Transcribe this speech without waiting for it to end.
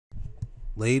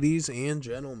Ladies and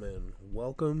gentlemen,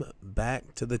 welcome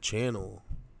back to the channel.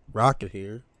 Rocket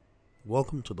here.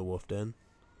 Welcome to the Wolf Den.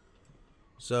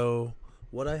 So,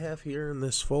 what I have here in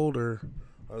this folder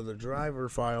are the driver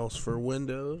files for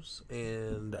Windows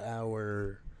and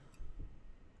our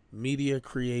media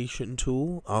creation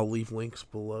tool. I'll leave links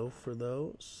below for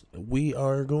those. We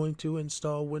are going to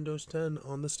install Windows 10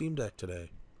 on the Steam Deck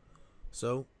today.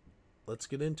 So, let's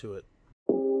get into it.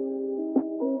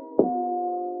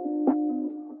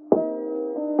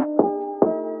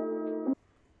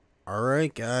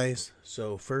 Alright guys,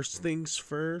 so first things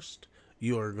first,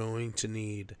 you are going to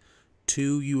need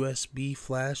 2 USB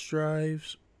flash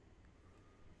drives.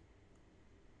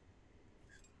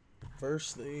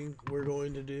 First thing we're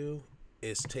going to do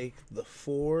is take the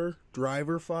 4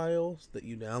 driver files that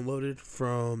you downloaded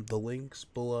from the links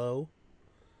below,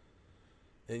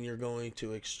 and you're going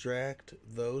to extract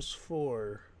those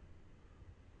 4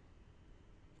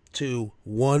 to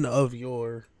one of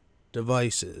your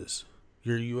devices,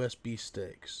 your USB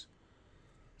sticks.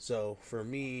 So for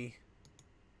me,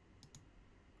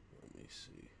 let me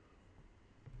see,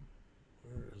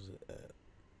 where is it at?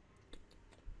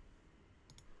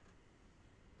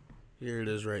 Here it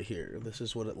is right here. This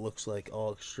is what it looks like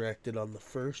all extracted on the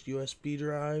first USB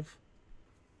drive.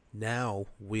 Now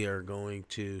we are going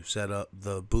to set up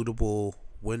the bootable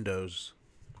Windows.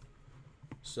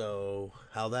 So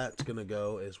how that's going to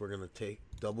go is we're going to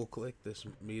double click this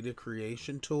media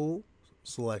creation tool,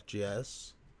 select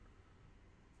yes,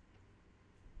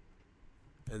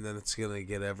 and then it's going to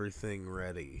get everything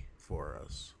ready for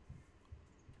us.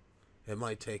 It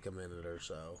might take a minute or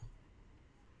so.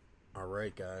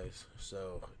 Alright guys,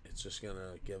 so it's just going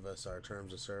to give us our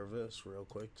terms of service real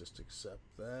quick. Just accept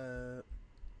that.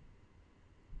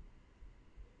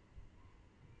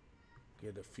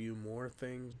 Get a few more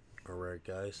things. Alright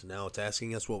guys, now it's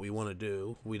asking us what we want to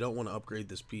do. We don't want to upgrade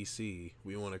this PC.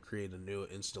 We want to create a new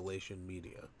installation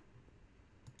media.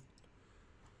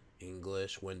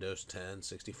 English, Windows 10,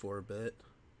 64-bit.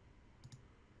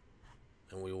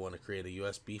 And we want to create a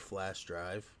USB flash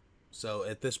drive. So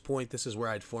at this point, this is where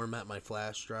I'd format my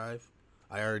flash drive.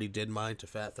 I already did mine to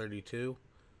FAT32.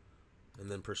 And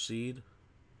then proceed.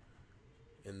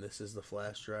 And this is the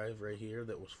flash drive right here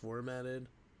that was formatted.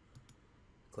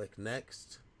 Click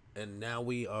next. And now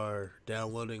we are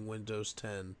downloading Windows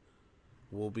 10.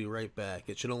 We'll be right back.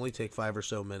 It should only take 5 or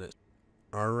so minutes.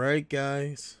 Alright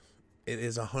guys. It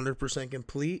is 100%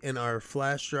 complete and our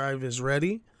flash drive is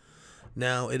ready.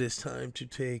 Now it is time to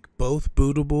take both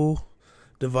bootable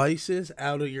devices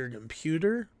out of your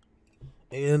computer,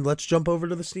 and let's jump over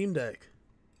to the Steam Deck.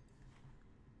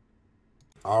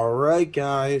 Alright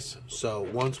guys, so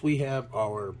once we have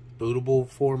our bootable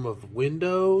form of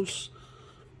Windows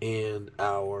and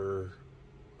our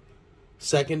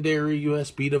secondary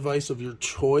USB device of your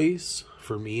choice,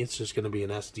 for me it's just going to be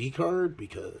an SD card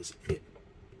because it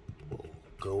will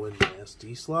go in the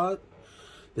SD slot.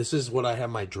 This is what I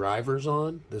have my drivers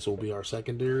on. This will be our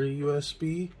secondary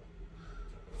USB.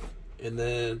 And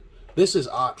then this is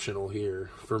optional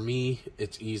here. For me,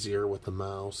 it's easier with the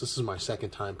mouse. This is my second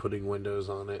time putting Windows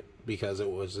on it because it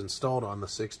was installed on the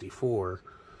 64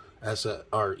 as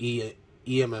our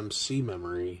eMMC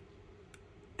memory.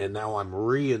 And now I'm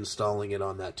reinstalling it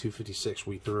on that 256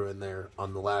 we threw in there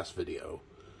on the last video.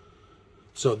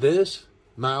 So this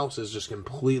mouse is just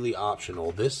completely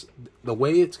optional. The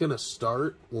way it's going to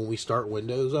start when we start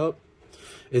Windows up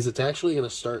is it's actually going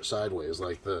to start sideways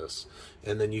like this.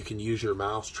 And then you can use your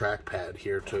mouse trackpad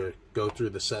here to go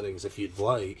through the settings if you'd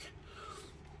like.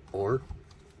 Or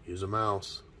use a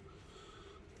mouse.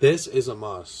 This is a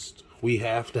must. We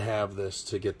have to have this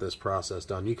to get this process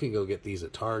done. You can go get these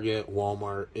at Target,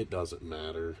 Walmart. It doesn't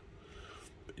matter.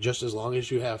 Just as long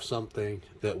as you have something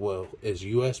that is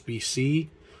USB-C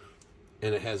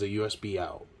and it has a USB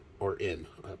out. Or in.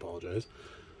 I apologize.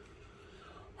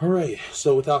 Alright,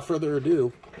 so without further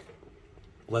ado,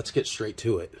 let's get straight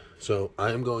to it. So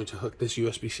I am going to hook this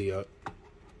USB-C up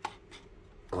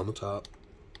on the top.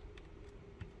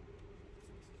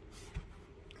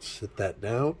 Sit that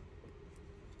down.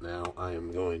 Now I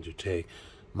am going to take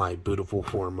my bootable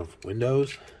form of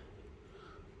Windows,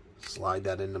 slide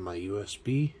that into my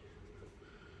USB,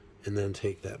 and then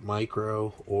take that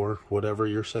micro or whatever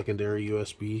your secondary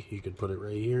USB, you can put it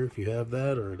right here if you have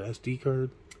that, or an SD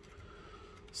card.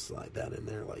 Slide that in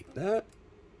there like that.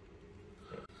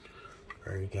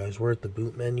 Alright guys, we're at the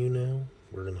boot menu now.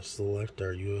 We're going to select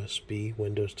our USB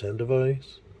Windows 10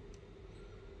 device.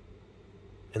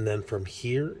 And then from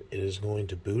here, it is going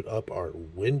to boot up our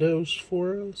Windows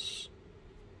for us.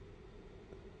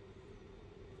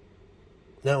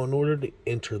 Now, in order to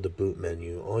enter the boot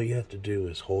menu, all you have to do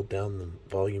is hold down the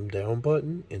volume down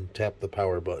button and tap the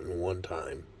power button one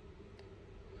time.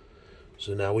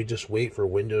 So now we just wait for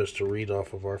Windows to read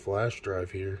off of our flash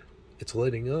drive here. It's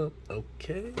lighting up.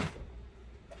 Okay.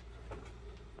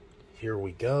 Here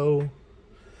we go.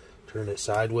 Turn it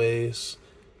sideways.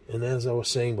 And as I was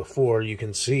saying before, you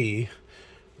can see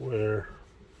where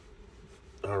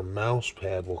our mouse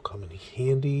pad will come in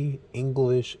handy.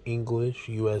 English,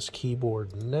 US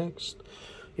keyboard next.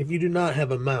 If you do not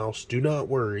have a mouse, do not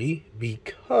worry,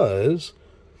 because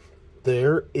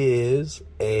there is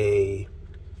a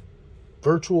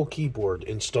virtual keyboard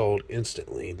installed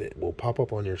instantly that will pop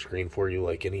up on your screen for you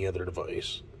like any other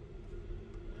device.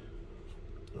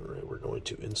 Alright, we're going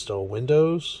to install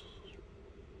Windows.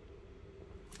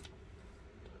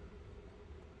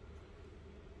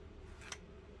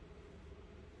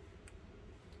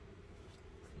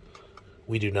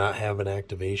 We do not have an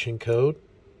activation code.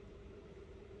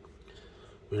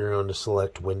 We are going to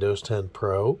select Windows 10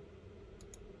 Pro.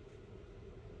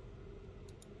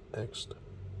 Next.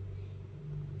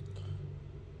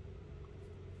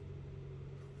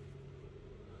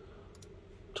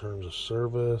 Terms of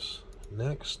service.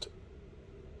 Next.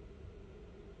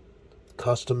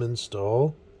 Custom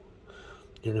install.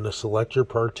 You're going to select your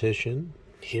partition.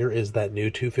 Here is that new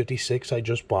 256 I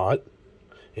just bought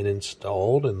and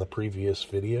installed in the previous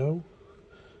video.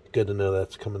 Good to know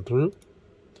that's coming through.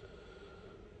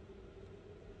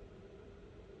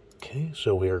 Okay,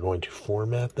 so we are going to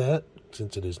format that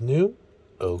since it is new.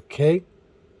 Okay.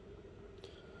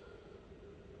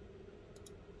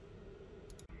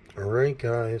 Alright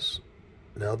guys,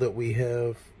 now that we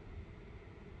have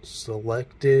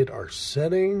selected our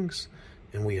settings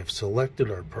and we have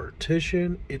selected our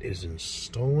partition, it is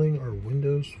installing our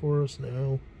Windows for us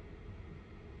now.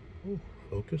 Oh,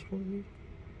 focus for me.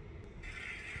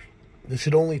 This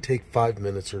should only take 5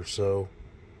 minutes or so.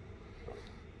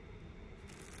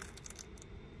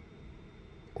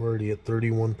 We're already at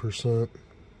 31%.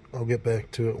 I'll get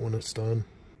back to it when it's done.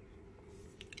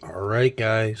 Alright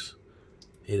guys,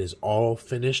 it is all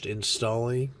finished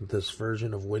installing this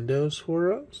version of Windows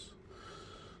for us.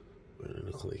 We're going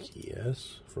to click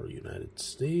yes for United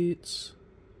States,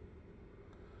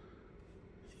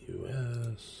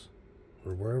 US,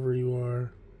 or wherever you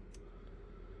are.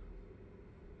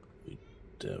 We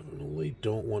definitely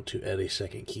don't want to add a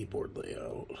second keyboard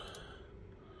layout.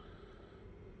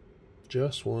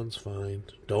 Just one's fine.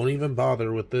 Don't even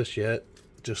bother with this yet.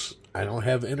 Just, I don't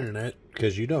have internet,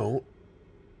 because you don't.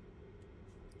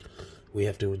 We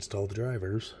have to install the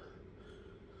drivers.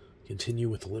 Continue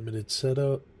with limited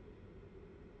setup.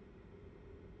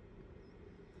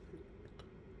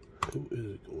 Who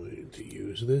is going to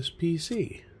use this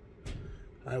PC?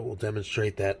 I will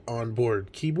demonstrate that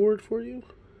onboard keyboard for you.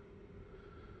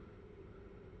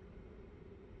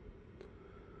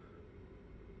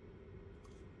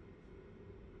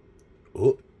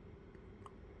 Oh,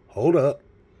 hold up.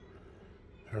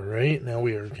 Alright, now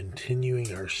we are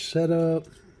continuing our setup.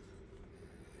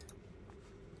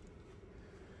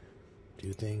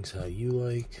 Do things how you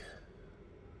like.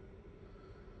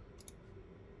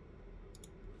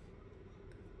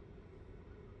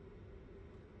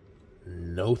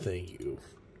 No thank you.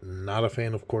 Not a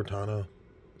fan of Cortana.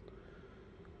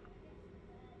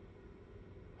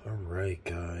 Alright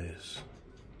guys.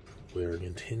 We're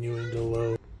continuing to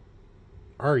load.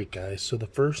 Alright guys, so the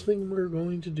first thing we're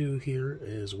going to do here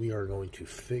is we are going to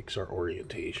fix our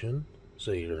orientation.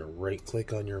 So you're going to right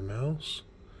click on your mouse.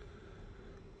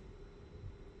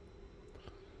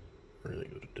 We're going to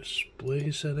go to display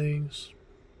settings.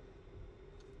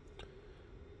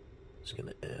 It's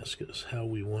going to ask us how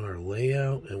we want our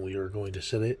layout, and we are going to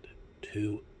set it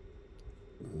to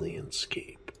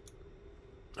landscape.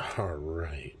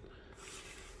 Alright.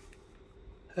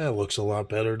 That looks a lot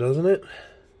better, doesn't it?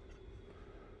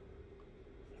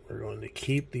 We're going to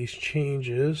keep these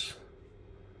changes.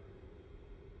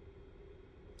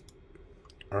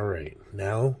 Alright,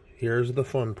 now here's the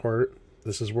fun part.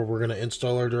 This is where we're going to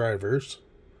install our drivers.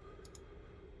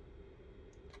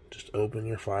 Just open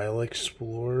your File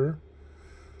Explorer.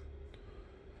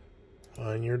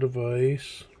 Find your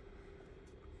device.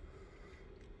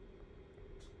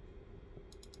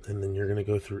 And then you're going to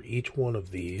go through each one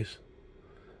of these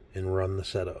and run the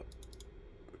setup.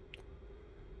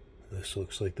 This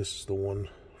looks like this is the one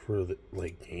for the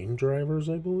game drivers,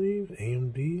 I believe.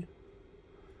 AMD.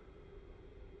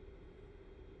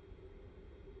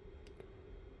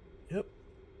 Yep.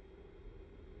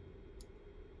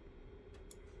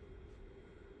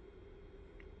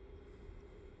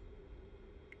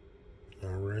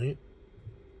 Alright.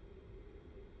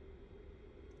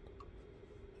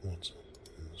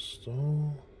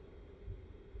 Install.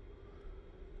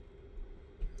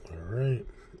 Alright,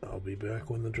 I'll be back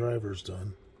when the driver's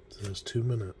done. It says 2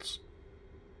 minutes.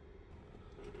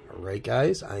 Alright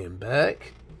guys, I am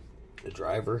back. The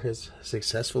driver has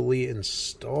successfully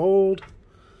installed.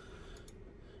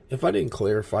 If I didn't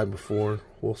clarify before,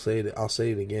 I'll say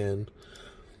it again.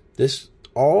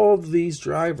 All of these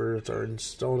drivers are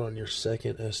installed on your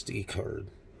second SD card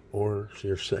or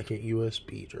your second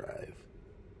USB drive.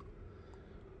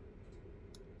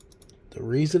 The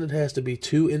reason it has to be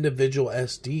 2 individual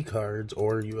SD cards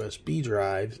or USB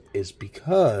drives is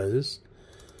because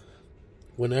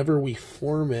whenever we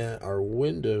format our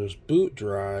Windows boot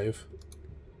drive,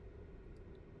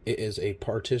 it is a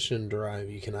partition drive.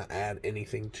 You cannot add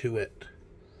anything to it.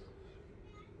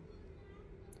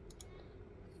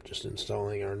 Just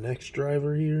installing our next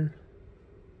driver here.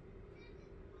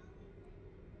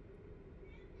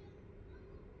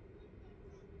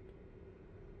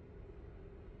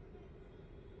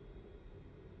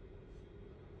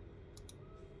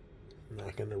 I'm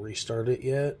not going to restart it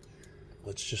yet.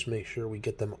 Let's just make sure we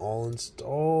get them all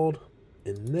installed,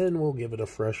 and then we'll give it a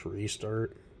fresh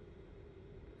restart.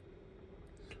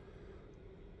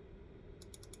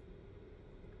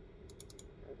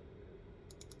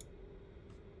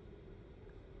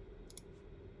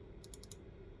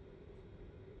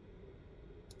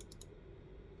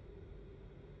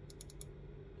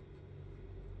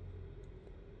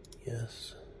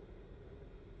 Yes.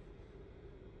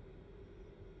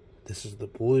 This is the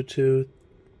Bluetooth.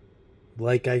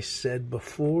 Like I said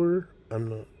before, I'm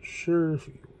not sure if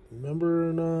you remember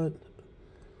or not.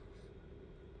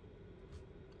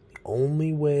 The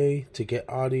only way to get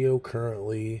audio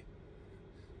currently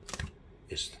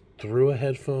is through a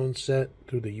headphone set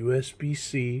through the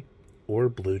USB-C or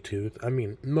Bluetooth. I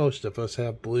mean, most of us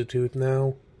have Bluetooth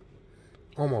now.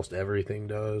 Almost everything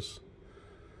does.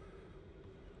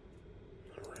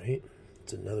 Alright,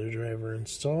 it's another driver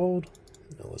installed.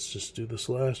 Now let's just do this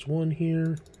last one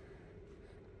here.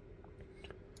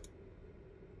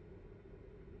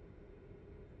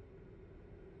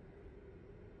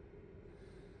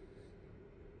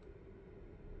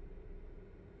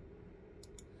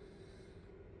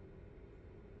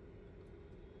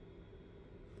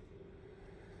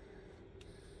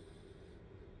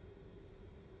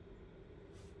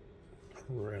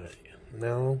 Right,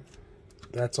 now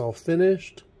that's all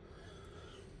finished.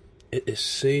 It is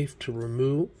safe to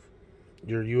remove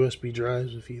your USB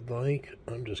drives if you'd like.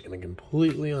 I'm just going to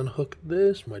completely unhook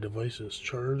this. My device is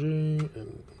charging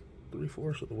and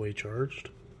 3/4 of the way charged.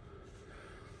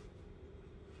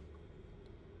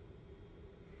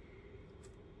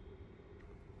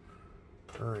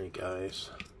 Alright guys,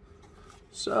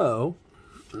 so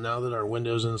now that our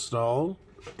Windows installed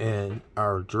and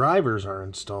our drivers are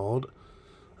installed,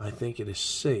 I think it is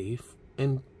safe,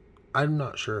 and I'm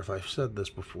not sure if I've said this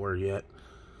before yet.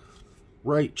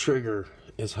 Right trigger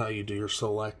is how you do your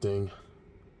selecting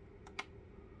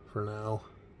for now.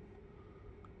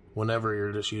 Whenever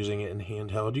you're just using it in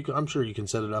handheld, I'm sure you can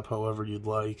set it up however you'd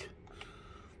like.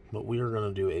 But we are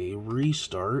going to do a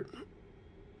restart.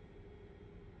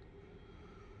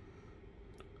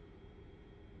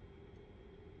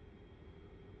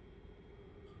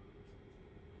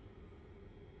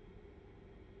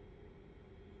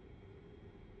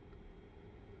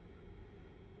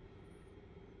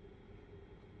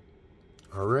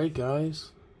 Alright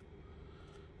guys,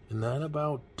 and that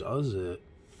about does it.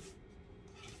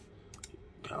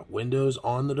 Got Windows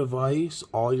on the device,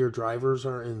 all your drivers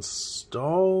are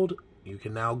installed. You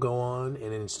can now go on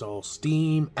and install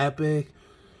Steam, Epic,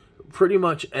 pretty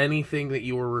much anything that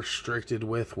you were restricted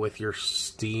with your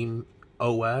Steam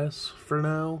OS for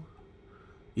now.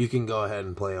 You can go ahead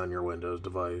and play on your Windows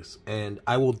device. And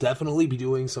I will definitely be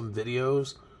doing some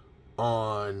videos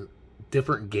on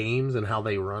different games and how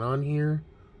they run on here.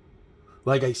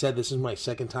 Like I said, this is my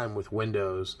second time with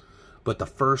Windows, but the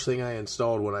first thing I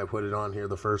installed when I put it on here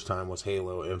the first time was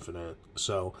Halo Infinite.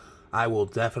 So I will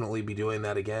definitely be doing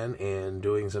that again and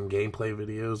doing some gameplay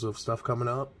videos of stuff coming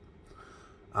up.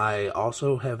 I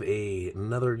also have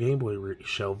another Game Boy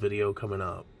Shell video coming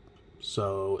up.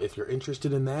 So if you're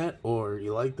interested in that or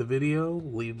you like the video,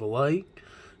 leave a like.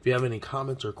 If you have any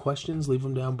comments or questions, leave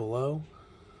them down below.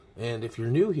 And if you're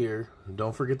new here,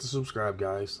 don't forget to subscribe,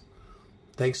 guys.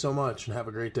 Thanks so much and have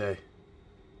a great day.